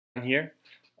Here.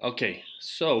 Okay,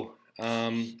 so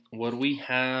what we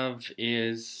have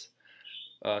is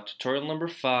tutorial number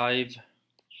 5.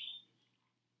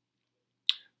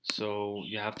 So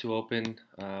you have to open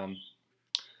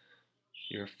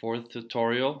your 4th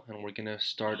tutorial, and we're gonna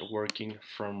start working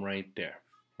from right there.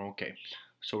 Okay,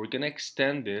 so we're gonna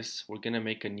extend this. We're gonna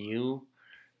make a new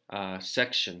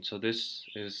section. So this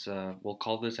is we'll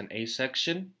call this an A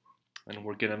section, and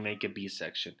we're gonna make a B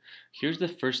section. Here's the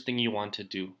first thing you want to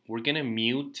do. We're gonna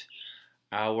mute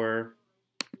our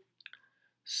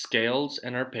scales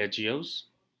and arpeggios.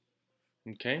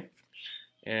 Okay,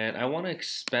 and I want to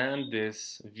expand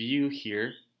this view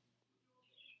here.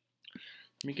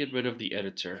 Let me get rid of the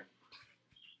editor.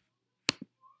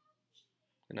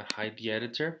 I'm gonna hide the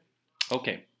editor.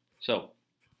 Okay, so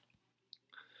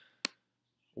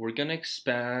we're gonna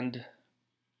expand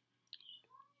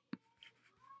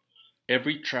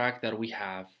every track that we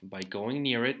have by going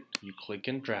near it. You click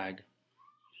and drag.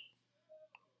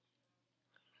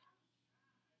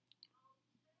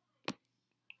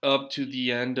 Up to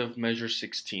the end of measure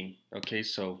 16. Okay,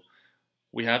 so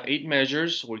we have 8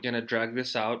 measures. We're gonna drag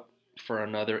this out for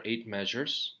another 8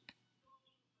 measures.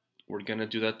 We're gonna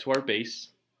do that to our bass.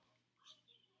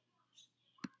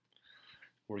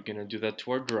 We're gonna do that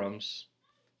to our drums.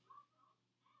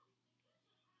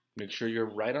 Make sure you're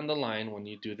right on the line when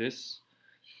you do this.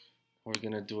 We're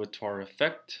gonna do it to our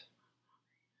effect.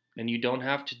 And you don't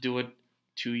have to do it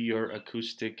to your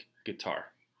acoustic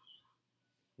guitar.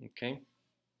 Okay.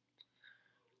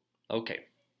 Okay.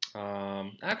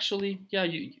 Actually, yeah,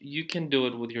 you can do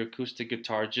it with your acoustic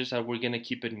guitar, just that we're gonna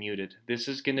keep it muted. This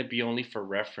is gonna be only for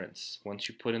reference. Once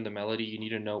you put in the melody, you need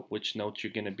to know which notes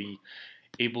you're gonna be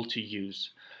able to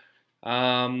use.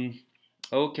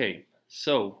 Okay,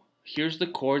 so here's the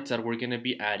chords that we're gonna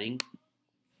be adding,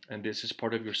 and this is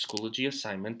part of your Schoology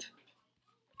assignment.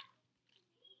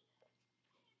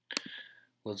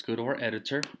 Let's go to our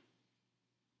editor.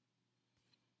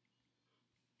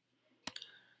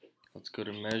 Let's go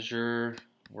to measure,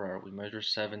 where are we? Measure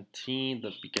 17,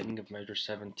 the beginning of measure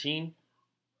 17.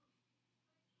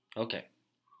 Okay.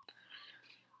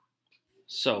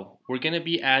 So we're going to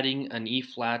be adding an E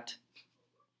flat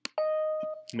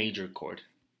major chord.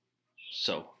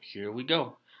 So here we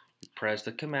go. You press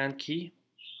the command key.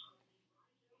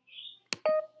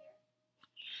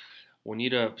 We need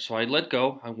to, so I let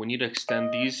go, and we need to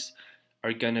extend. These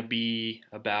are going to be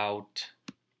about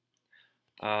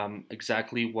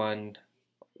exactly one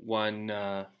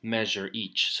measure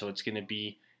each, so it's going to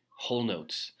be whole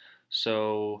notes.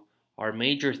 So our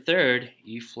major third,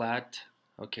 E flat,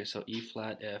 okay, so E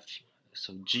flat, F,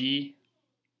 so G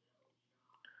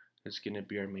is going to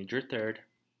be our major third.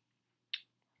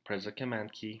 Press the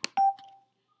command key,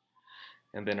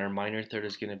 and then our minor third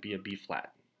is going to be a B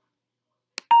flat.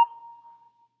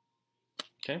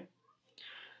 Okay,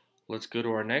 let's go to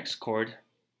our next chord.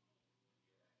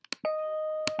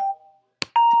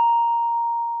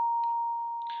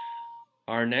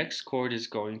 Our next chord is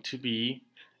going to be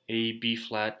a B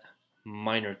flat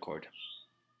minor chord.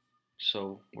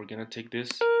 So we're gonna take this.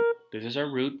 This is our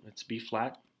root. It's B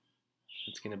flat.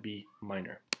 It's gonna be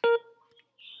minor.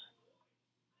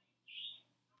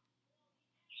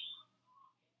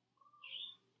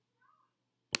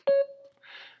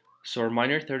 So our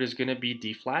minor third is gonna be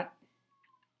D flat,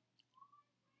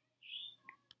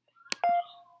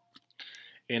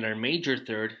 and our major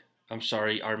third. I'm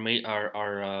sorry.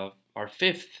 Our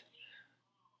fifth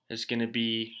is gonna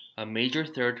be a major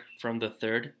third from the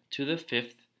third to the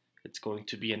fifth. It's going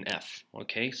to be an F.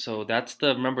 Okay. So that's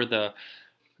the, remember, the,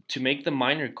 to make the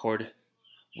minor chord,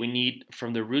 we need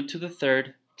from the root to the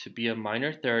third to be a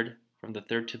minor third. From the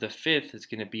third to the fifth is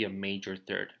going to be a major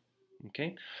third.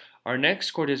 Okay. Our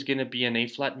next chord is going to be an A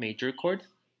flat major chord.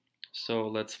 So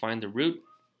let's find the root.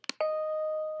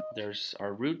 There's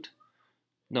our root.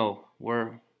 No,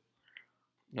 we're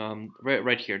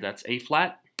right here. That's A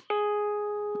flat.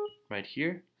 Right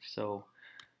here. So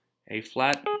A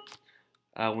flat.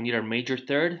 We need our major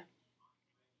third.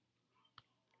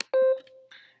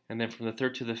 And then from the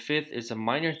third to the fifth is a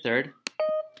minor third.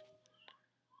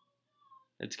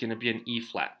 It's going to be an E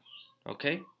flat.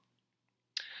 Okay.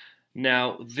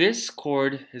 Now this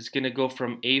chord is going to go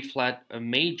from A flat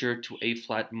major to A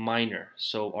flat minor.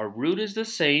 So our root is the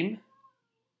same.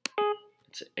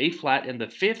 It's A flat, and the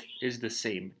fifth is the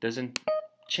same. It doesn't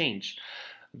change.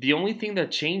 The only thing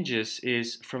that changes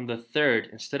is from the third.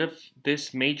 Instead of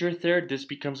this major third, this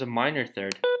becomes a minor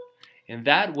third. And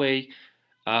that way,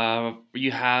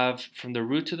 you have from the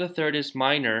root to the third is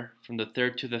minor, from the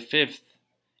third to the fifth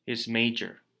is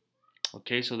major.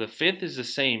 Okay, so the fifth is the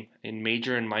same in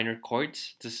major and minor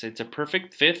chords. It's a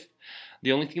perfect fifth.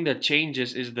 The only thing that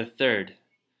changes is the third.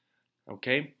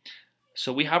 Okay,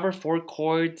 so we have our 4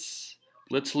 chords.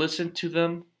 Let's listen to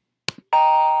them.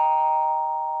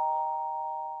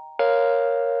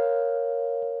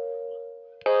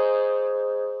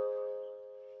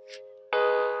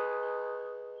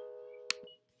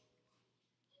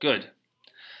 Good.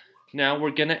 Now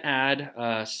we're gonna add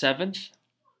a 7th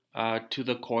to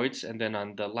the chords, and then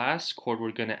on the last chord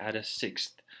we're gonna add a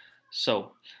 6th.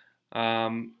 So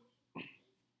on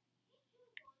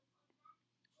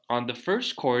the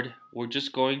first chord we're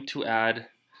just going to add,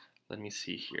 let me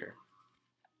see here,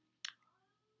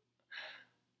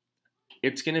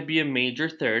 it's gonna be a major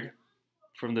third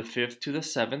from the 5th to the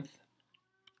 7th,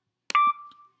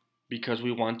 because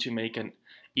we want to make an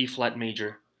E flat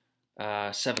major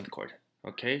 7th chord.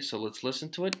 Okay, so let's listen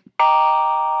to it.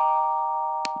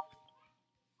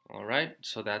 Alright,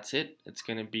 so that's it. It's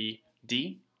going to be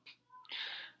D.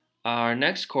 Our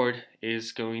next chord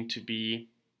is going to be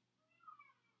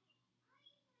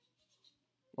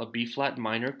a B flat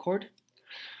minor chord.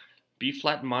 B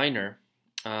flat minor,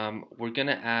 we're going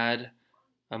to add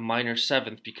a minor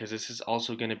 7th, because this is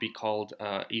also going to be called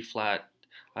B flat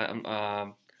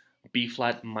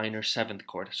minor 7th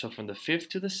chord. So from the 5th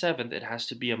to the 7th, it has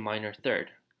to be a minor third.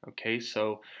 Okay,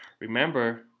 so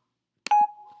remember,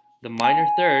 the minor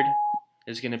third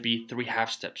is going to be 3 half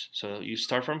steps. So you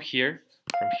start from here.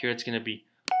 From here, it's going to be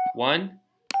 1,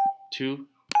 2,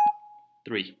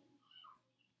 3.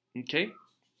 Okay,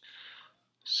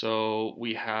 so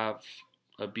we have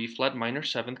a B flat minor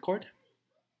 7th chord.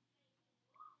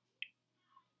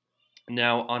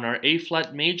 Now on our A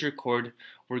flat major chord,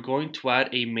 we're going to add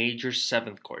a major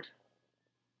 7th chord.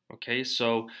 Okay,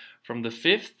 so from the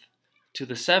 5th to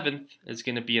the 7th is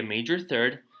going to be a major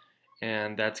third,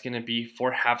 and that's going to be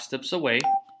 4 half steps away.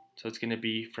 So it's going to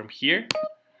be from here,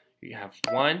 you have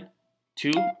 1,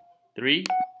 2, 3,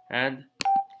 and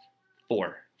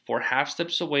 4. 4 half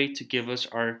steps away to give us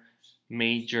our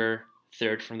major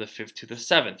third from the 5th to the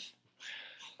 7th.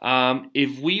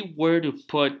 If we were to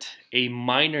put a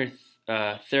minor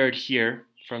third here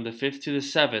from the 5th to the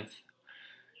 7th,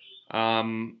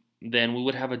 then we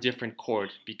would have a different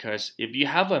chord, because if you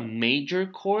have a major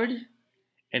chord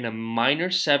and a minor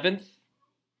 7th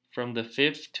from the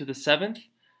 5th to the 7th,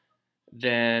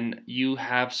 then you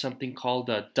have something called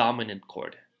a dominant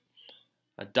chord.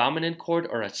 A dominant chord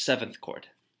or a 7th chord.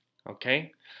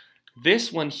 Okay?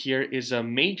 This one here is a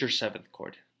major 7th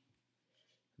chord.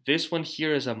 This one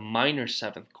here is a minor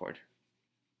 7th chord.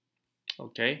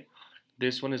 Okay?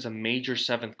 This one is a major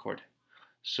 7th chord.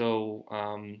 So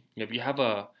if you have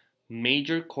a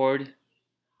major chord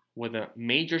with a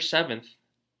major 7th,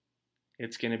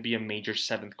 it's going to be a major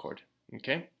 7th chord.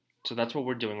 Okay? So that's what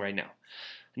we're doing right now.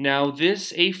 Now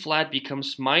this A flat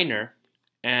becomes minor,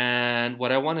 and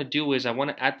what I want to do is I want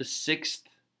to add the 6th.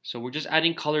 So we're just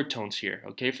adding color tones here.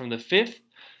 Okay? From the 5th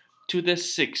to the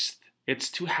 6th. It's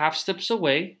 2 half steps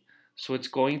away. So it's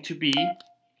going to be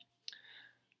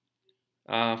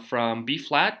from B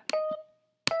flat.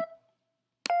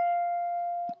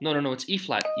 No, it's E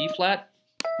flat. E flat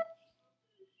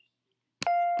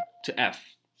to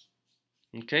F.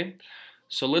 Okay?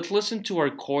 So let's listen to our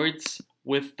chords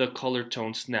with the color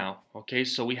tones now. Okay?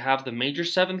 So we have the major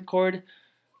 7th chord,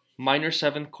 minor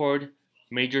 7th chord,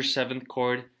 major 7th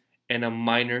chord, and a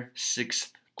minor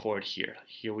 6th chord here.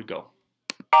 Here we go.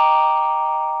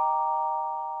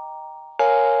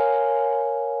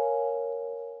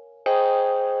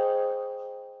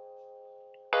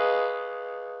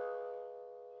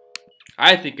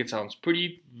 I think it sounds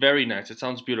very nice. It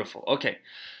sounds beautiful. Okay.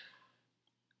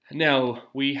 Now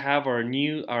we have our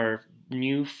new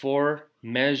 4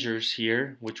 measures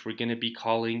here, which we're going to be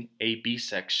calling a B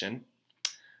section.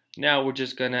 Now we're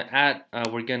just going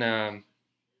to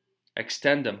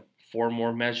extend them 4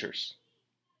 more measures.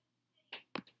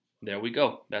 There we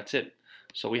go. That's it.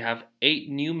 So we have 8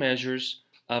 new measures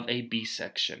of a B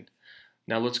section.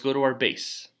 Now let's go to our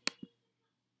bass.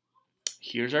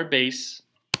 Here's our bass.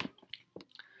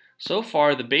 So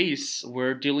far, the bass,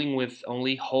 we're dealing with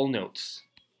only whole notes.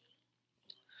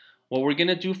 What we're going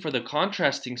to do for the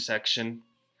contrasting section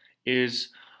is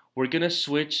we're going to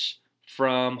switch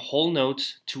from whole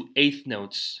notes to eighth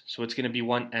notes. So it's going to be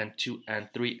 1 and 2 and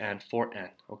 3 and 4 and.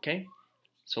 Okay?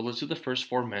 So let's do the first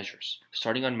 4 measures.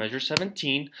 Starting on measure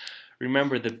 17,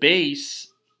 remember the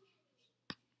bass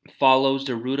follows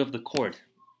the root of the chord.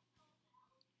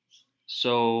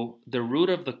 So the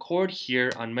root of the chord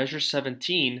here on measure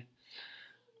 17,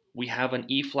 we have an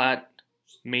E flat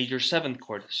major 7th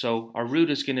chord. So our root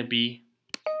is going to be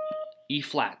E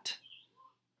flat.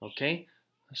 Okay?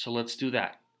 So let's do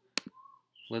that.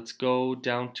 Let's go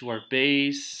down to our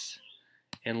bass,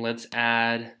 and let's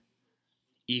add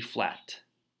E flat.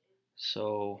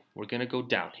 So we're gonna go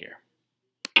down here.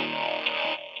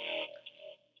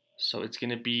 So it's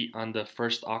gonna be on the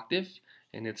first octave,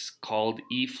 and it's called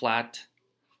E flat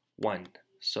 1.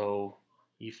 So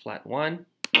E flat 1.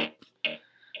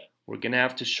 We're gonna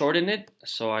have to shorten it,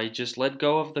 so I just let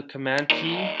go of the command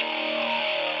key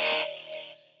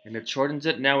and it shortens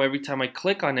it. Now every time I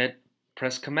click on it,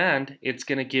 press command, it's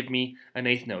gonna give me an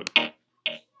eighth note. You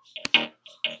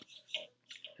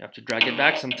have to drag it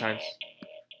back sometimes.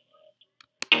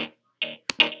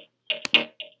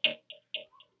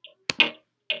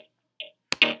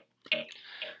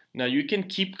 Now you can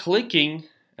keep clicking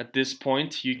at this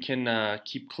point. You can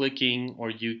keep clicking, or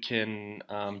you can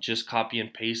just copy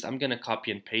and paste. I'm gonna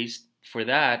copy and paste. For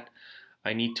that,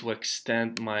 I need to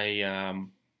extend my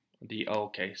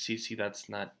okay. See, that's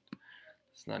not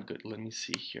good. Let me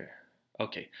see here.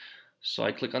 Okay, so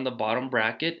I click on the bottom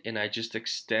bracket and I just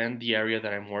extend the area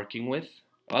that I'm working with.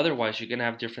 Otherwise, you're gonna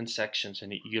have different sections,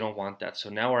 and you don't want that. So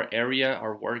now our area,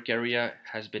 our work area,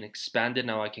 has been expanded.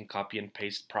 Now I can copy and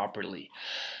paste properly.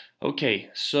 Okay,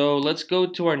 so let's go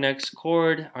to our next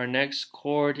chord. Our next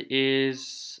chord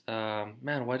is,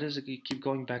 man, why does it keep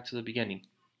going back to the beginning?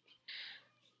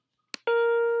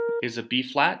 Is a B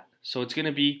flat. So it's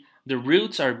gonna be, the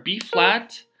roots are B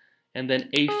flat and then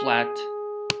A flat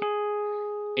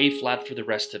for the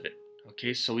rest of it.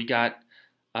 Okay, so we got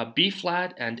B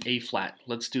flat and A flat.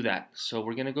 Let's do that. So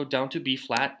we're gonna go down to B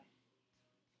flat.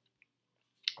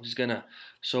 I'm just gonna,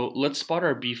 so let's spot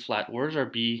our B flat. Where's our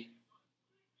B?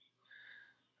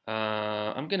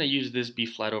 I'm gonna use this B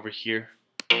flat over here.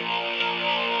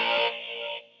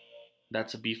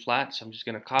 That's a B flat, so I'm just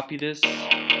gonna copy this.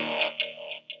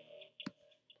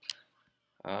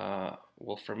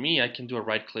 Well, for me, I can do a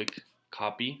right click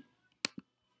copy.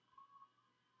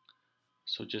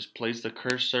 So just place the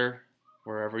cursor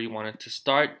wherever you want it to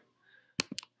start,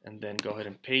 and then go ahead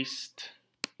and paste.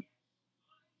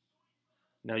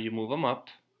 Now you move them up.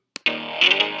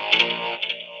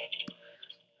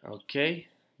 Okay,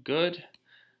 good.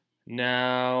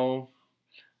 Now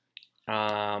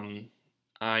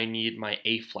I need my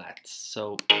A flats.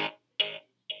 So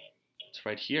it's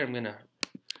right here. I'm gonna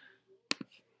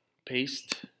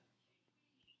paste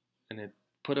and it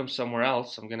put them somewhere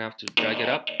else. I'm gonna have to drag it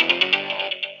up,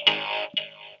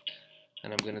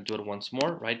 and I'm gonna do it once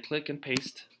more. Right click and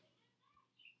paste.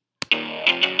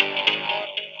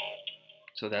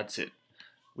 So that's it.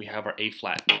 We have our A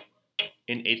flat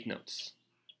in 8 notes.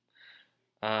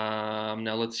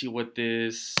 Now let's see what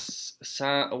this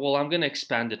sound. Well, I'm gonna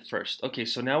expand it first. Okay,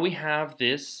 so now we have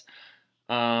this.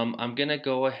 I'm gonna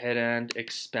go ahead and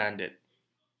expand it.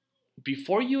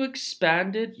 Before you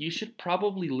expand it, you should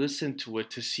probably listen to it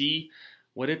to see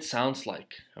what it sounds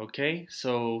like. Okay,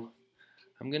 so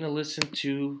I'm gonna listen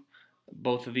to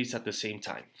both of these at the same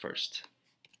time first.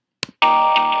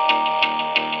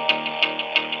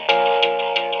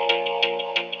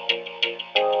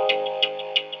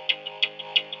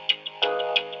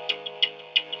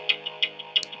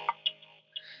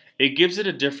 It gives it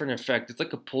a different effect. It's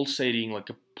like a pulsating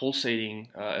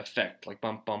effect, like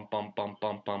bump, bump, bump, bump,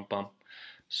 bump, bump, bump.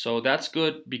 So that's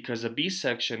good because the B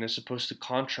section is supposed to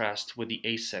contrast with the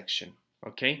A section.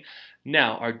 Okay.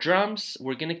 Now our drums,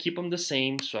 we're gonna keep them the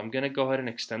same. So I'm gonna go ahead and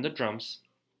extend the drums.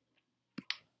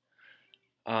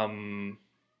 8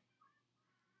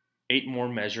 more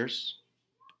measures.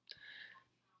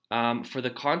 For the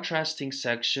contrasting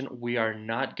section, we are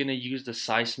not gonna use the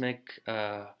seismic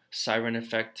siren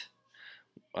effect.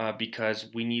 Because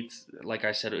we need, like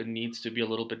I said, it needs to be a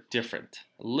little bit different.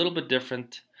 We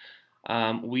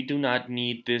do not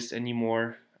need this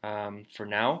anymore for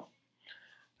now,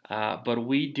 but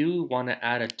we do want to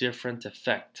add a different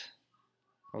effect.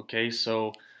 Okay,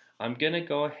 so I'm gonna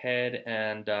go ahead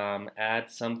and add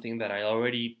something that I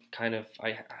already I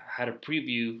had a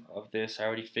preview of this. I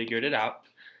already figured it out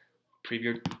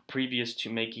previous to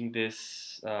making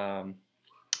this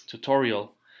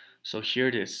tutorial. So here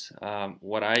it is.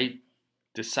 What I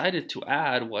decided to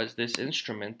add was this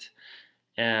instrument,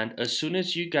 and as soon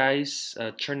as you guys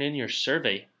turn in your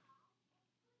survey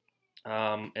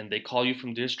and they call you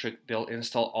from district, they'll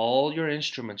install all your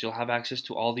instruments. You'll have access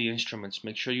to all the instruments.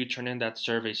 Make sure you turn in that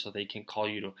survey so they can call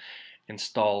you to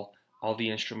install all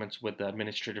the instruments with the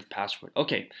administrative password.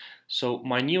 Okay, so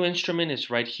my new instrument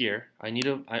is right here. I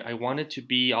want it to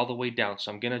be all the way down,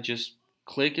 so I'm gonna just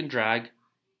click and drag.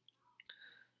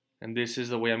 And this is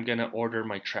the way I'm gonna order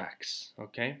my tracks,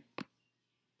 okay?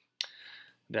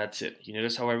 That's it. You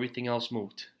notice how everything else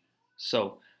moved.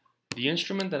 So the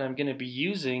instrument that I'm gonna be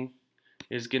using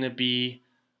is gonna be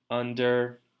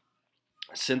under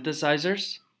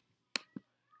synthesizers.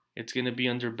 It's going to be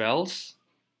under bells.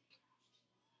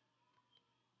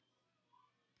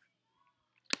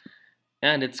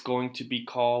 And it's going to be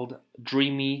called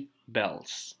Dreamy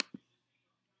Bells.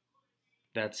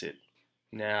 That's it.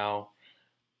 Now,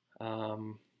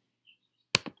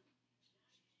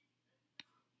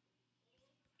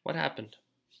 what happened?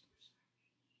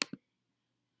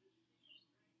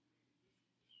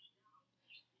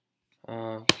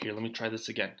 Here, let me try this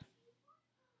again.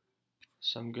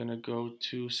 So I'm gonna go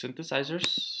to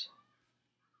synthesizers,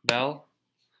 bell,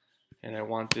 and I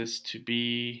want this to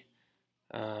be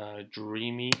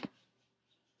dreamy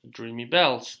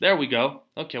bells. There we go.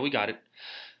 Okay, we got it.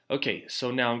 Okay,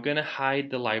 so now I'm gonna hide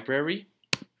the library,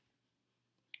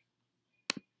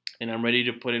 and I'm ready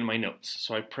to put in my notes.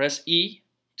 So I press E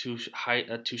to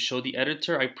hide to show the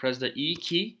editor. I press the E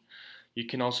key. You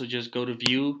can also just go to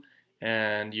View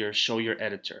and show your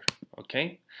editor.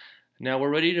 Okay. Now we're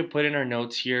ready to put in our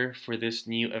notes here for this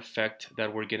new effect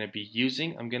that we're going to be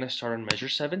using. I'm going to start on measure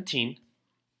 17.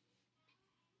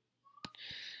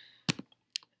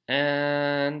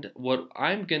 And what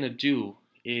I'm going to do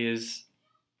is,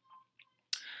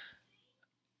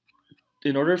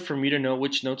 in order for me to know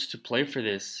which notes to play for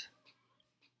this,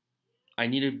 I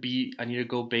need to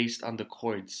go based on the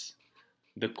chords.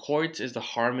 The chords is the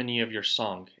harmony of your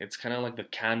song. It's kind of like the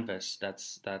canvas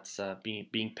that's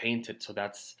being painted. So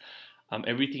that's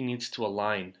everything needs to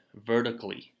align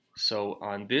vertically. So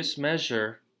on this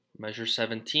measure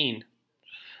 17,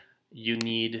 you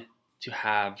need to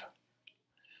have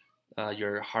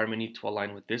your harmony to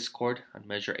align with this chord. On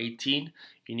measure 18,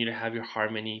 you need to have your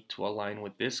harmony to align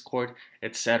with this chord,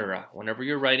 etc. Whenever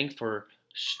you're writing for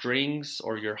strings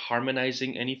or you're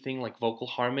harmonizing anything like vocal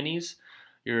harmonies,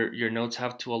 your notes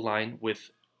have to align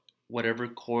with whatever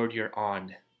chord you're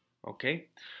on. Okay?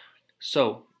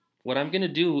 So what I'm going to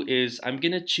do is I'm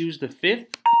going to choose the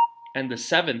 5th and the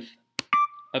 7th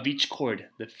of each chord.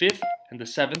 The 5th and the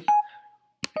 7th.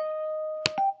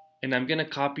 And I'm going to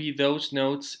copy those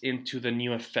notes into the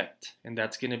new effect. And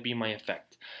that's going to be my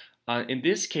effect. In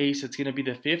this case, it's going to be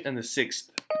the 5th and the 6th.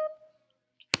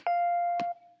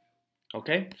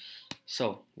 Okay?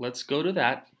 So let's go to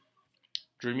that.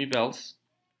 Dreamy Bells.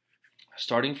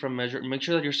 Starting from measure, make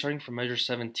sure that you're starting from measure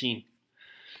 17.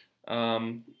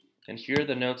 And here are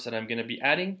the notes that I'm going to be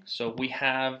adding. So we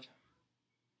have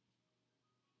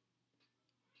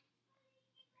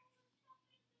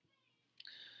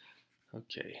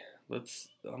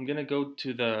I'm going to go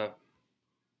to the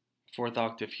 4th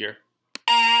octave here.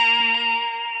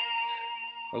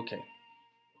 Okay.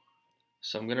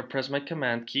 So I'm going to press my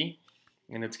command key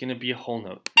and it's going to be a whole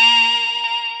note.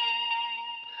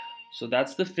 So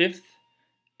that's the 5th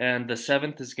and the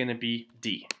 7th is going to be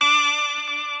D.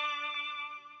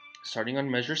 Starting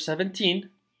on measure 17,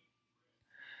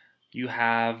 you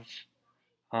have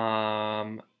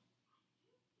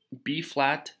B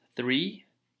flat 3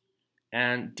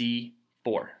 and D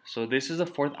 4. So this is a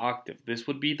 4th octave. This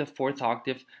would be the 4th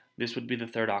octave. This would be the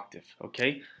 3rd octave.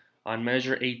 Okay. On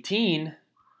measure 18,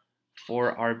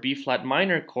 for our B flat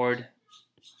minor chord,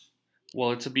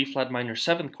 well, it's a B flat minor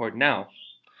 7th chord now.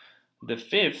 The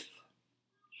 5th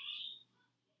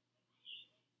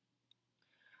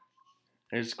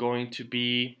is going to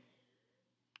be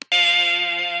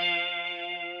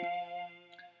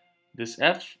this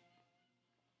F.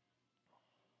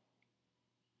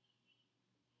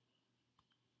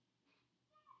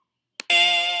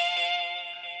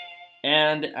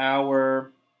 And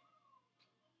our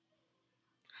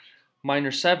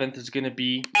minor 7th is going to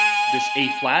be this A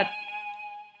flat.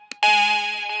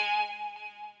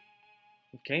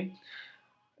 Okay.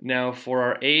 Now for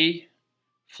our A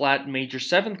flat major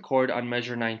 7th chord on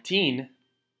measure 19,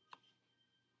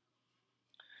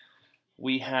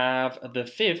 we have the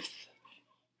 5th,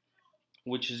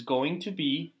 which is going to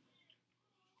be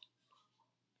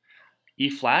E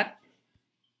flat.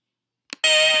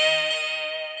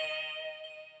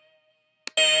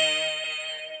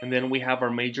 And then we have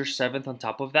our major 7th on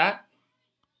top of that.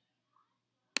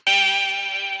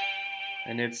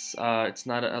 And it's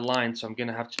not aligned, so I'm going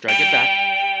to have to drag it back.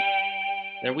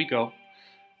 There we go.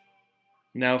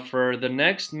 Now for the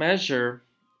next measure,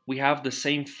 we have the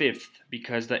same 5th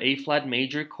because the A flat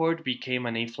major chord became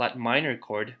an A flat minor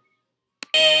chord.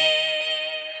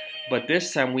 But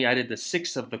this time we added the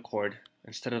 6th of the chord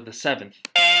instead of the 7th.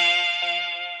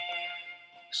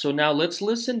 So now let's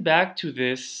listen back to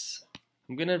this.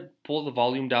 I'm going to pull the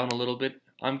volume down a little bit.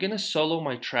 I'm going to solo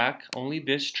my track, only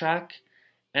this track,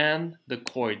 and the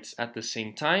chords at the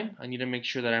same time. I need to make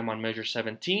sure that I'm on measure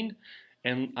 17.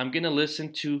 And I'm going to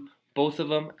listen to both of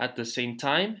them at the same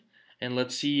time. And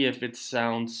let's see if it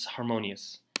sounds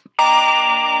harmonious.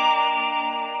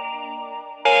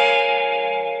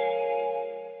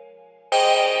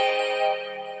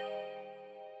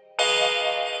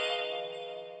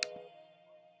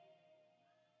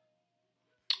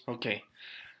 Okay.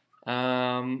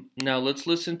 Now let's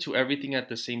listen to everything at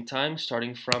the same time,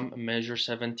 starting from measure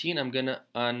 17. I'm gonna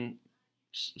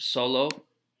solo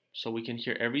so we can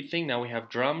hear everything. Now we have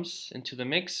drums into the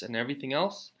mix and everything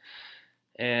else.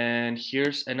 And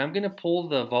I'm gonna pull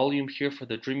the volume here for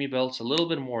the Dreamy Bells a little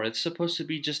bit more. It's supposed to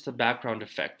be just a background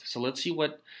effect. So let's see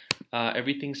what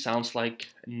everything sounds like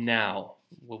now.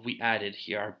 What we added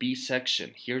here, our B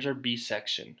section. Here's our B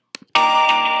section.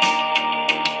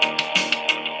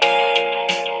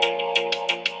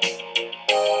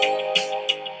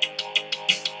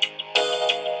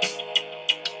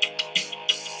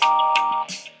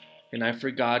 And I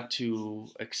forgot to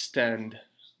extend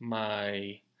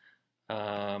my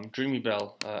Dreamy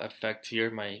Bell effect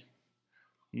here, my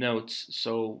notes.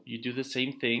 So you do the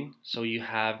same thing. So you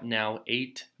have now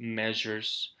 8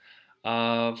 measures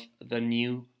of the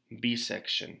new B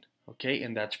section. Okay,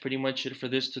 and that's pretty much it for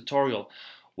this tutorial.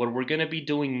 What we're going to be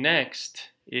doing next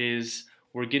is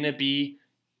we're going to be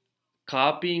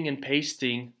copying and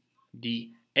pasting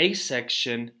the A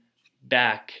section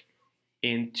back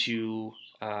into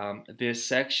this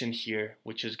section here,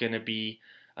 which is going to be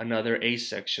another A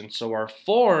section. So our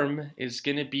form is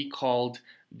going to be called,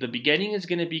 the beginning is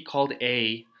going to be called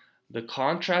A, the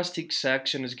contrasting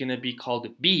section is going to be called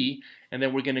B, and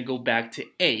then we're going to go back to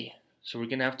A. So we're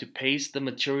going to have to paste the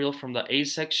material from the A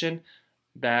section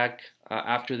back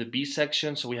after the B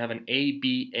section, so we have an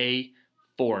ABA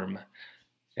form.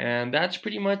 And that's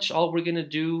pretty much all we're going to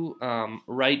do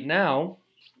right now.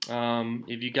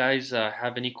 If you guys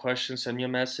have any questions, send me a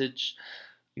message.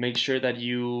 Make sure that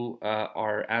you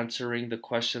are answering the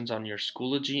questions on your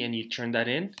Schoology and you turn that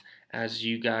in as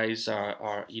you guys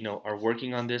are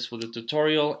working on this with the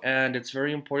tutorial. And it's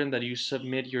very important that you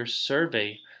submit your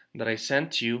survey that I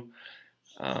sent you.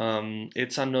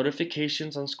 It's on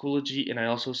notifications on Schoology, and I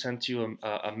also sent you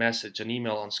a message, an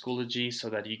email on Schoology, so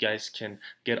that you guys can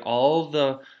get all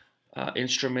the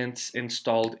instruments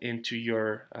installed into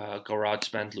your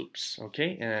GarageBand loops.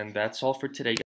 Okay, and that's all for today.